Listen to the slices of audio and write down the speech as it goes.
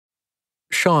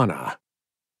Shana.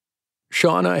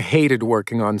 Shana hated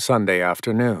working on Sunday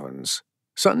afternoons.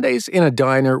 Sundays in a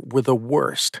diner were the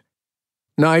worst.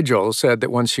 Nigel said that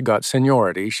once she got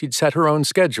seniority, she'd set her own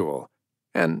schedule,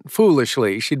 and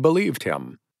foolishly, she'd believed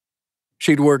him.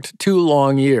 She'd worked 2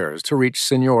 long years to reach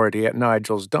seniority at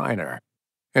Nigel's diner,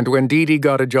 and when Dee Dee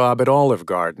got a job at Olive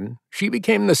Garden, she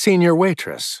became the senior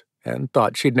waitress and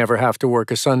thought she'd never have to work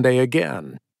a Sunday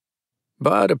again.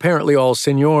 But apparently all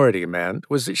seniority meant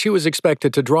was that she was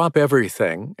expected to drop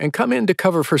everything and come in to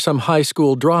cover for some high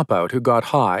school dropout who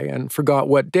got high and forgot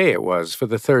what day it was for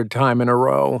the 3rd time in a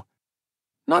row.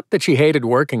 Not that she hated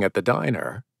working at the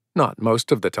diner, not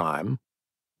most of the time.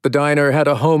 The diner had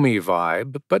a homey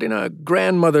vibe, but in a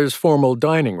grandmother's formal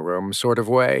dining room sort of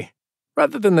way,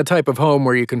 rather than the type of home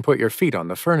where you can put your feet on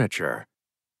the furniture.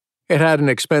 It had an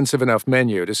expensive enough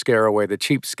menu to scare away the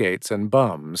cheapskates and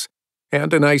bums,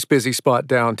 and a nice busy spot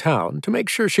downtown to make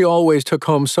sure she always took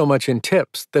home so much in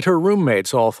tips that her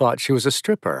roommates all thought she was a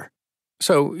stripper.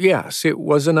 So yes, it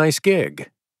was a nice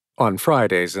gig. On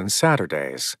Fridays and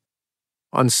Saturdays.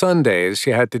 On Sundays, she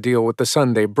had to deal with the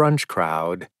Sunday brunch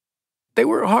crowd. They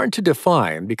were hard to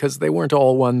define because they weren't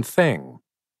all one thing.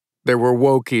 There were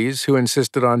wokies who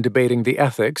insisted on debating the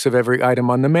ethics of every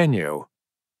item on the menu.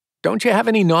 Don't you have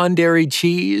any non-dairy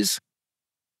cheese?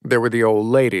 There were the old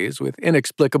ladies with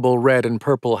inexplicable red and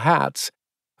purple hats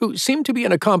who seemed to be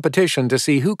in a competition to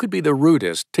see who could be the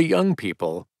rudest to young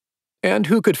people and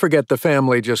who could forget the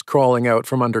family just crawling out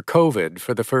from under COVID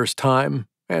for the first time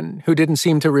and who didn't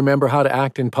seem to remember how to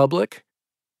act in public.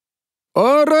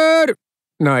 "Order!"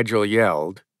 Nigel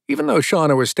yelled, even though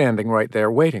Shana was standing right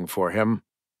there waiting for him.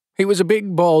 He was a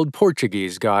big, bald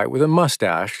Portuguese guy with a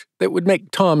mustache that would make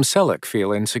Tom Selleck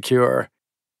feel insecure.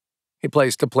 He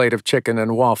placed a plate of chicken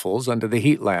and waffles under the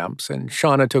heat lamps, and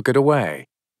Shana took it away,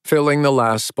 filling the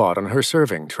last spot on her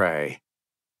serving tray.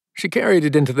 She carried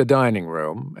it into the dining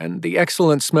room, and the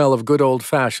excellent smell of good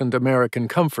old-fashioned American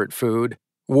comfort food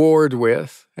warred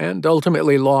with, and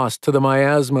ultimately lost to the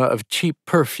miasma of cheap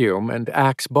perfume and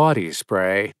Axe body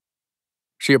spray.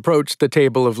 She approached the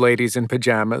table of ladies in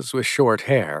pajamas with short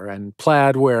hair and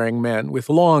plaid-wearing men with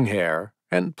long hair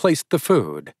and placed the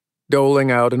food,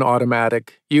 doling out an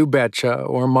automatic "you betcha"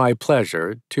 or "my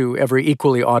pleasure" to every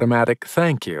equally automatic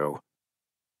 "thank you."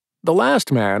 The last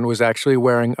man was actually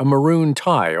wearing a maroon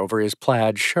tie over his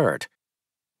plaid shirt.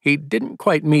 He didn't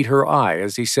quite meet her eye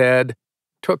as he said,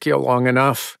 "Took you long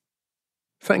enough."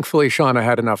 Thankfully, Shana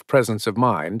had enough presence of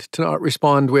mind to not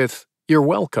respond with, "You're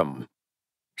welcome."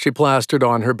 She plastered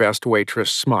on her best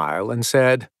waitress smile and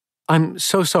said, "I'm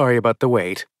so sorry about the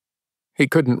wait." He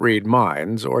couldn't read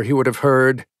minds, or he would have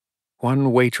heard,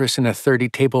 "One waitress in a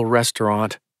 30-table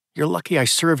restaurant. You're lucky I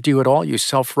served you at all, you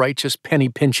self-righteous,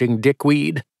 penny-pinching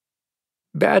dickweed."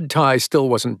 Bad Ty still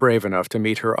wasn't brave enough to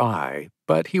meet her eye,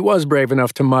 but he was brave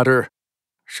enough to mutter,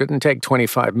 "Shouldn't take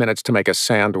 25 minutes to make a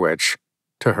sandwich,"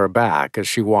 to her back as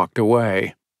she walked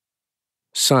away.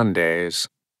 Sundays.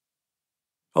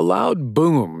 A loud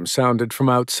boom sounded from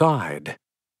outside.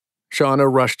 Shana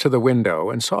rushed to the window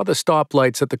and saw the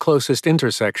stoplights at the closest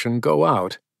intersection go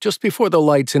out just before the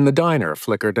lights in the diner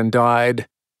flickered and died.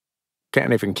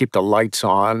 "Can't even keep the lights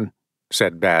on,"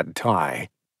 said Bad Ty.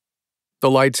 The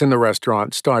lights in the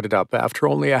restaurant started up after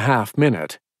only a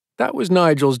half-minute. That was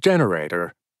Nigel's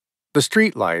generator. The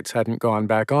street lights hadn't gone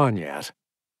back on yet.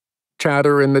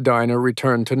 Chatter in the diner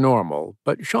returned to normal,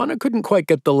 but Shana couldn't quite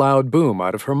get the loud boom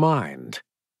out of her mind.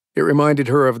 It reminded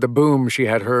her of the boom she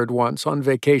had heard once on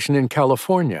vacation in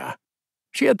California.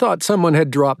 She had thought someone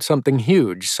had dropped something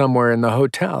huge somewhere in the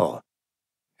hotel.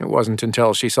 It wasn't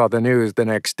until she saw the news the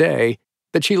next day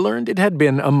that she learned it had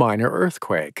been a minor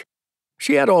earthquake.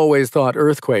 She had always thought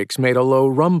earthquakes made a low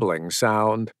rumbling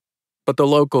sound, but the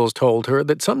locals told her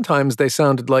that sometimes they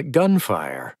sounded like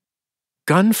gunfire.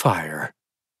 Gunfire.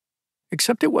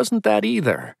 Except it wasn't that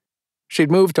either.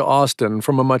 She'd moved to Austin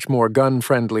from a much more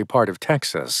gun-friendly part of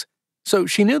Texas, so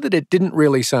she knew that it didn't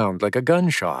really sound like a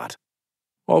gunshot.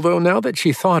 Although now that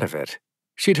she thought of it,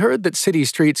 she'd heard that city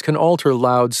streets can alter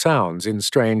loud sounds in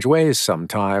strange ways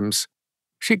sometimes.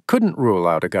 She couldn't rule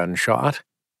out a gunshot.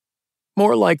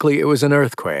 More likely it was an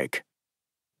earthquake.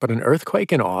 But an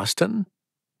earthquake in Austin?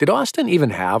 Did Austin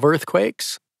even have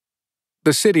earthquakes?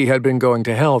 The city had been going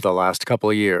to hell the last couple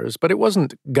of years, but it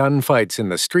wasn't gunfights in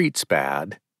the streets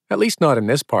bad, at least not in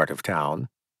this part of town.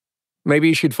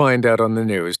 Maybe she'd find out on the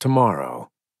news tomorrow.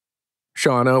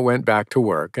 Shana went back to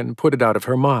work and put it out of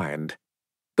her mind.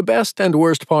 The best and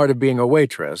worst part of being a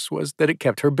waitress was that it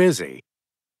kept her busy.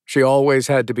 She always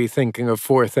had to be thinking of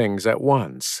 4 things at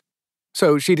once,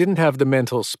 so she didn't have the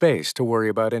mental space to worry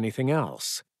about anything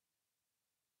else.